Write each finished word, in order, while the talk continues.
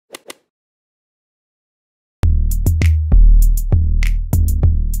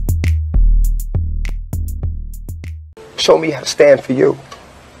Show me how to stand for you.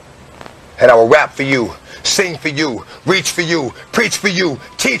 And I will rap for you, sing for you, reach for you, preach for you,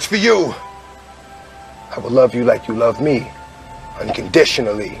 teach for you. I will love you like you love me,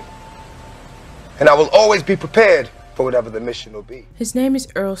 unconditionally. And I will always be prepared for whatever the mission will be. His name is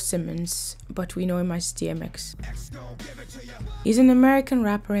Earl Simmons, but we know him as DMX. He's an American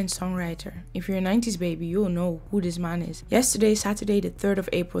rapper and songwriter. If you're a 90s baby, you'll know who this man is. Yesterday, Saturday the 3rd of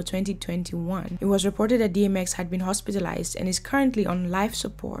April 2021, it was reported that DMX had been hospitalized and is currently on life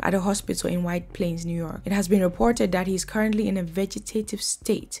support at a hospital in White Plains, New York. It has been reported that he is currently in a vegetative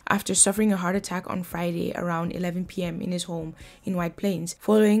state after suffering a heart attack on Friday around 11 p.m. in his home in White Plains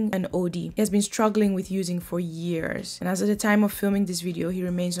following an OD. He has been struggling with using for years, and as of the time of filming this video, he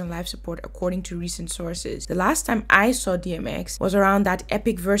remains on life support according to recent sources. The last time I saw DMX was around that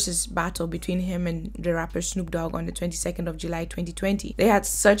epic versus battle between him and the rapper Snoop Dogg on the 22nd of July 2020. They had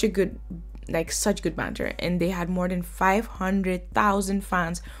such good banter, and they had more than 500,000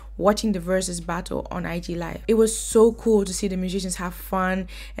 fans watching the versus battle on IG Live. It was so cool to see the musicians have fun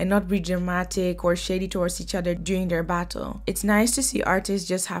and not be dramatic or shady towards each other during their battle. It's nice to see artists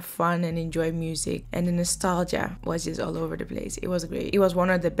just have fun and enjoy music, and the nostalgia was just all over the place. It was great. It was one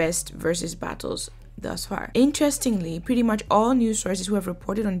of the best versus battles thus far. Interestingly, pretty much all news sources who have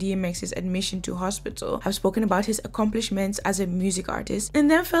reported on DMX's admission to hospital have spoken about his accomplishments as a music artist and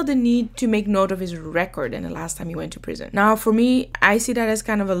then felt the need to make note of his record and the last time he went to prison. Now, for me, I see that as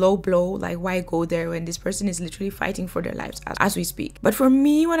kind of a low blow. Like, why go there when this person is literally fighting for their lives as we speak? But for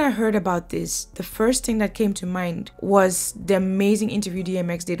me, when I heard about this, the first thing that came to mind was the amazing interview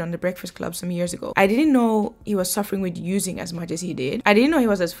DMX did on The Breakfast Club some years ago. I didn't know he was suffering with using as much as he did. I didn't know he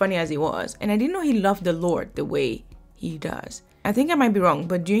was as funny as he was, and I didn't know he loved the Lord the way he does. I think I might be wrong,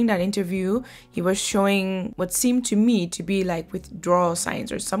 but during that interview, he was showing what seemed to me to be like withdrawal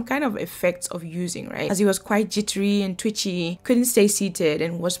signs or some kind of effects of using, right? As he was quite jittery and twitchy, couldn't stay seated,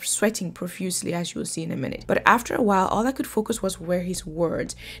 and was sweating profusely, as you will see in a minute. But after a while, all I could focus was were his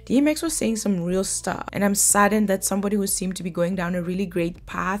words. DMX was saying some real stuff, and I'm saddened that somebody who seemed to be going down a really great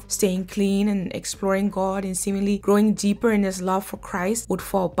path, staying clean and exploring God and seemingly growing deeper in his love for Christ, would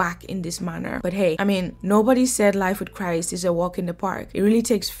fall back in this manner. But hey, I mean, nobody said life with Christ is a walk in the park. It really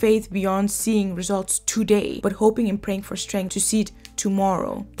takes faith beyond seeing results today, but hoping and praying for strength to see it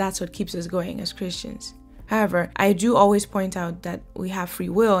tomorrow. That's what keeps us going as Christians. However, I do always point out that we have free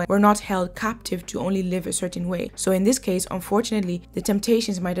will and we're not held captive to only live a certain way. So in this case, unfortunately, the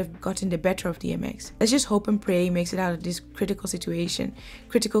temptations might have gotten the better of DMX. Let's just hope and pray he makes it out of this critical situation,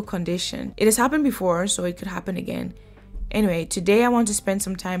 critical condition. It has happened before, so it could happen again. Anyway, today I want to spend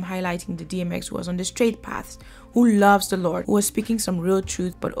some time highlighting the DMX who was on the straight path, who loves the Lord, who was speaking some real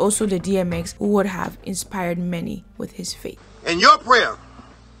truth, but also the DMX who would have inspired many with his faith. And your prayer,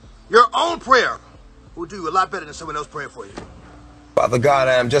 your own prayer, will do you a lot better than someone else praying for you. Father God,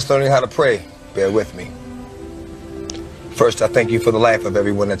 I am just learning how to pray. Bear with me. First, I thank you for the life of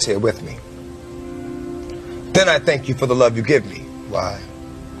everyone that's here with me. Then I thank you for the love you give me. Why?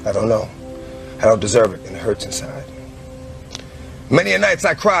 I don't know. I don't deserve it, and it hurts inside. Many a nights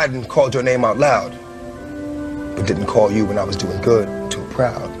I cried and called your name out loud, but didn't call you when I was doing good, too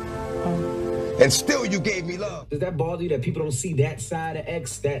proud. And still you gave me love. Does that bother you that people don't see that side of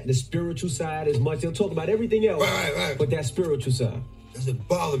X, that the spiritual side as much? They'll talk about everything else, right. But that spiritual side. Does it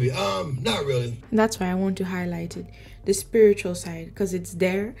bother me? Not really. That's why I want to highlight it, the spiritual side, because it's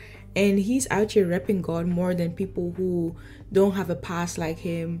there, and he's out here repping God more than people who don't have a past like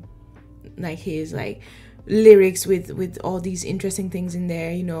him, like his, like lyrics with all these interesting things in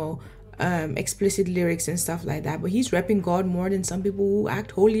there, you know, explicit lyrics and stuff like that. But he's repping God more than some people who act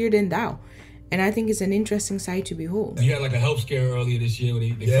holier than thou. And I think it's an interesting sight to behold. You had like a health scare earlier this year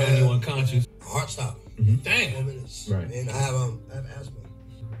when they found you unconscious. Heart stop. Damn. 4 minutes. Right. And I have asthma.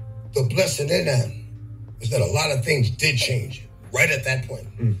 The blessing in that is that a lot of things did change right at that point.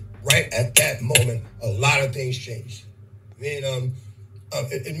 Right at that moment, a lot of things changed. I mean,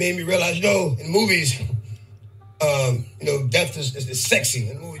 it made me realize, you know, in movies, you know, death is sexy.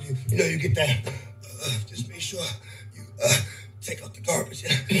 In movies, you know, you get that. Just make sure you take out the garbage.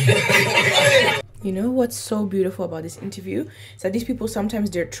 You know what's so beautiful about this interview is that these people, sometimes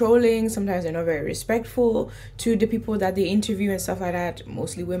they're trolling, sometimes they're not very respectful to the people that they interview and stuff like that.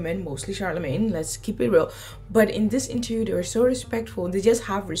 Mostly women, mostly Charlemagne, let's keep it real. But in this interview, they were so respectful. They just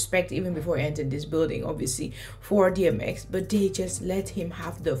have respect even before I entered this building, obviously, for DMX. But they just let him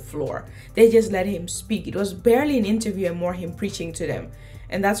have the floor. They just let him speak. It was barely an interview and more him preaching to them.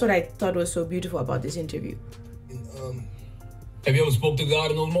 And that's what I thought was so beautiful about this interview. Have you ever spoke to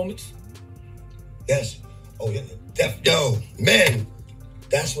God in those moments? Yes. Oh, yeah. Yo, man,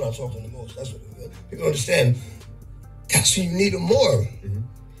 that's what I talk to the most. That's what people understand. that's when you need him more.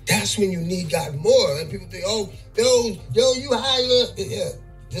 That's when you need God more. And people think, oh, yo, you high. Yeah,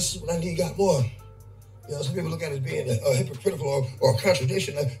 this is when I need God more. You know, some people look at it as being hypocritical or a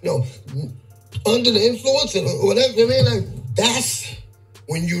contradiction. Like, you know, under the influence or whatever. I mean, like, that's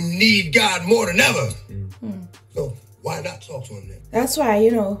when you need God more than ever. So why not talk to him then? That's why,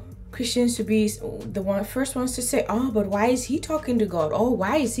 you know, Christians to be the first ones to say, oh, but why is he talking to God? Oh,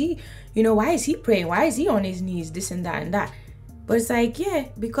 why is he, you know, why is he praying? Why is he on his knees? This and that and that. But it's like, yeah,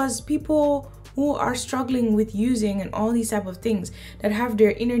 because people who are struggling with using and all these type of things that have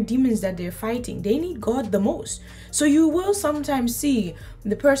their inner demons that they're fighting, they need God the most. So you will sometimes see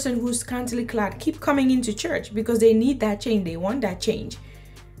the person who's scantily clad keep coming into church because they need that change. They want that change.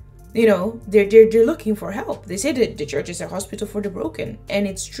 You know, they're looking for help. They say that the church is a hospital for the broken, and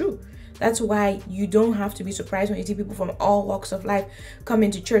it's true. That's why you don't have to be surprised when you see people from all walks of life come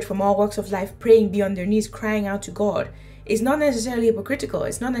into church, from all walks of life, praying, be on their knees, crying out to God. It's not necessarily hypocritical.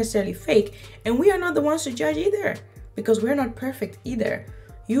 It's not necessarily fake. And we are not the ones to judge either, because we're not perfect either.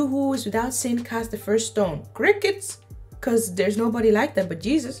 You who is without sin, cast the first stone. Crickets, because there's nobody like that but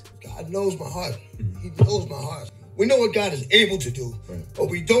Jesus. God knows my heart. He knows my heart. We know what God is able to do, but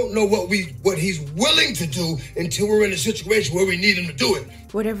we don't know what he's willing to do until we're in a situation where we need him to do it.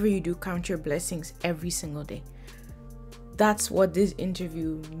 Whatever you do, count your blessings every single day. That's what this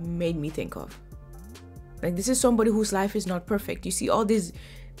interview made me think of. Like, this is somebody whose life is not perfect. You see all this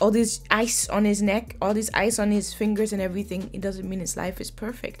ice on his neck, all this ice on his fingers and everything. It doesn't mean his life is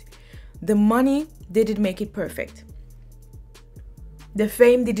perfect. The money didn't make it perfect. The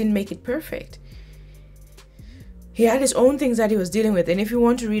fame didn't make it perfect. He had his own things that he was dealing with. And if you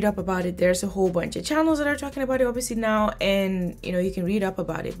want to read up about it, there's a whole bunch of channels that are talking about it obviously now. And, you know, you can read up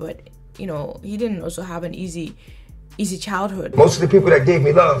about it. But, you know, he didn't also have an easy childhood. Most of the people that gave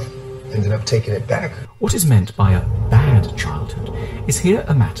me love ended up taking it back. What is meant by a bad childhood is here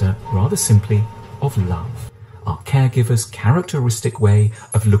a matter rather simply of love. Our caregiver's characteristic way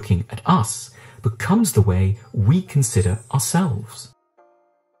of looking at us becomes the way we consider ourselves.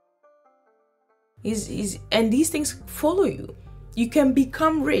 And these things follow you. You can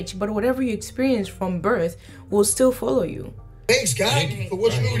become rich, but whatever you experience from birth will still follow you. Thanks God for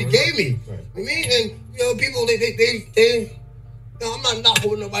what you already gave me. I mean, and you know, people they no, I'm not knocking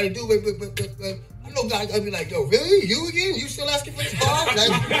what nobody do, but I know God gonna be like, yo, really? You again? You still asking for this car?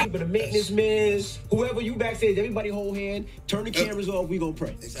 Like, but the maintenance man, whoever you backstage, everybody hold hand, turn the cameras off, we gonna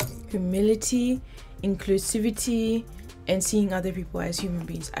pray. Exactly. Humility, inclusivity, and seeing other people as human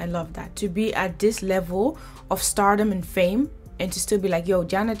beings. I love that. To be at this level of stardom and fame, and to still be like, yo,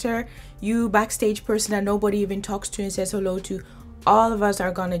 janitor, you backstage person that nobody even talks to and says hello to, all of us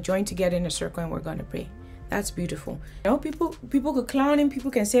are gonna join together in a circle and we're gonna pray. That's beautiful. You know, people could clown him, people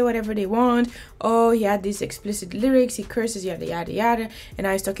can say whatever they want. Oh, he had these explicit lyrics, he curses, yada yada yada, and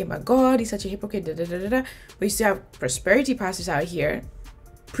now he's talking about God, he's such a hypocrite, da da da da da. But you still have prosperity pastors out here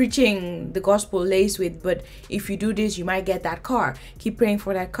preaching the gospel laced with, but if you do this, you might get that car. Keep praying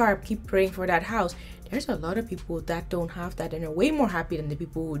for that car, keep praying for that house. There's a lot of people that don't have that and are way more happy than the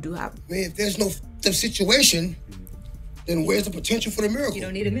people who do have. Man, if there's no situation, then where's the potential for the miracle? You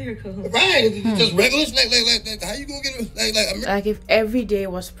don't need a miracle. Right. It's just regular. Like, how you gonna get a miracle? Like, if every day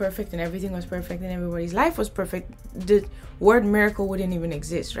was perfect and everything was perfect and everybody's life was perfect, the word miracle wouldn't even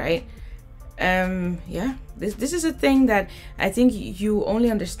exist, right? Yeah. This is a thing that I think you only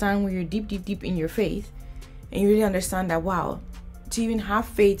understand when you're deep in your faith, and you really understand that, wow, to even have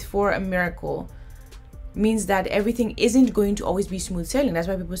faith for a miracle means that everything isn't going to always be smooth sailing. That's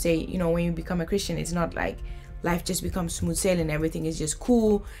why people say, you know, when you become a Christian, it's not like life just becomes smooth sailing, everything is just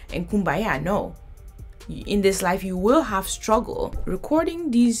cool and kumbaya. No, in this life you will have struggle.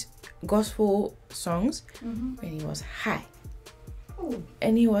 Recording these gospel songs when he was high.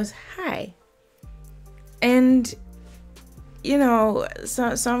 And he was high. And you know,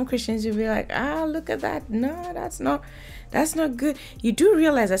 some Christians will be like, look at that. No, that's not good. You do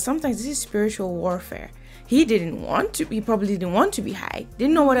realize that sometimes this is spiritual warfare. He probably didn't want to be high,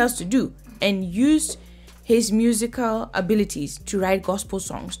 didn't know what else to do, and used his musical abilities to write gospel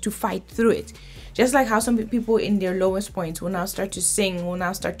songs to fight through it. Just like how some people in their lowest points will now start to sing, will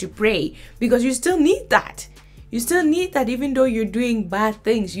now start to pray, because you still need that. You still need that. Even though you're doing bad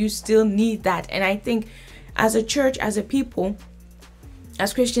things, you still need that. And I think as a church, as a people,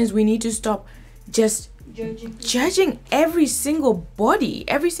 as Christians, we need to stop just judging every single body,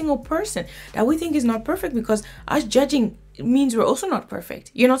 every single person that we think is not perfect, because us judging means we're also not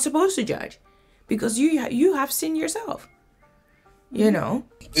perfect. You're not supposed to judge, because you have sinned yourself, you know.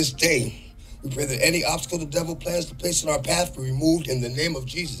 This day, We pray that any obstacle the devil plans to place in our path be removed in the name of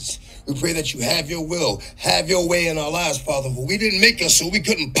Jesus. We pray that you have your will, have your way in our lives, Father, for we didn't make us so we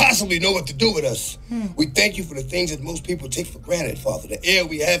couldn't possibly know what to do with us. We thank you for the things that most people take for granted, Father. The air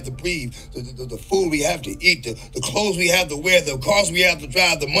we have to breathe, the food we have to eat, the clothes we have to wear, the cars we have to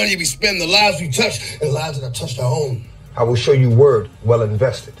drive, the money we spend, the lives we touch, and the lives that have touched our own. I will show you word well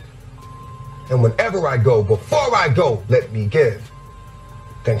invested. And whenever I go, before I go, let me give.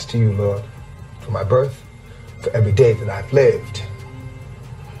 Thanks to you, Lord, for my birth, for every day that I've lived.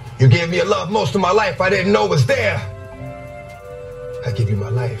 You gave me a love most of my life I didn't know was there. I give you my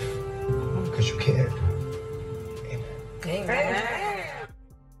life because you cared. Amen. Amen.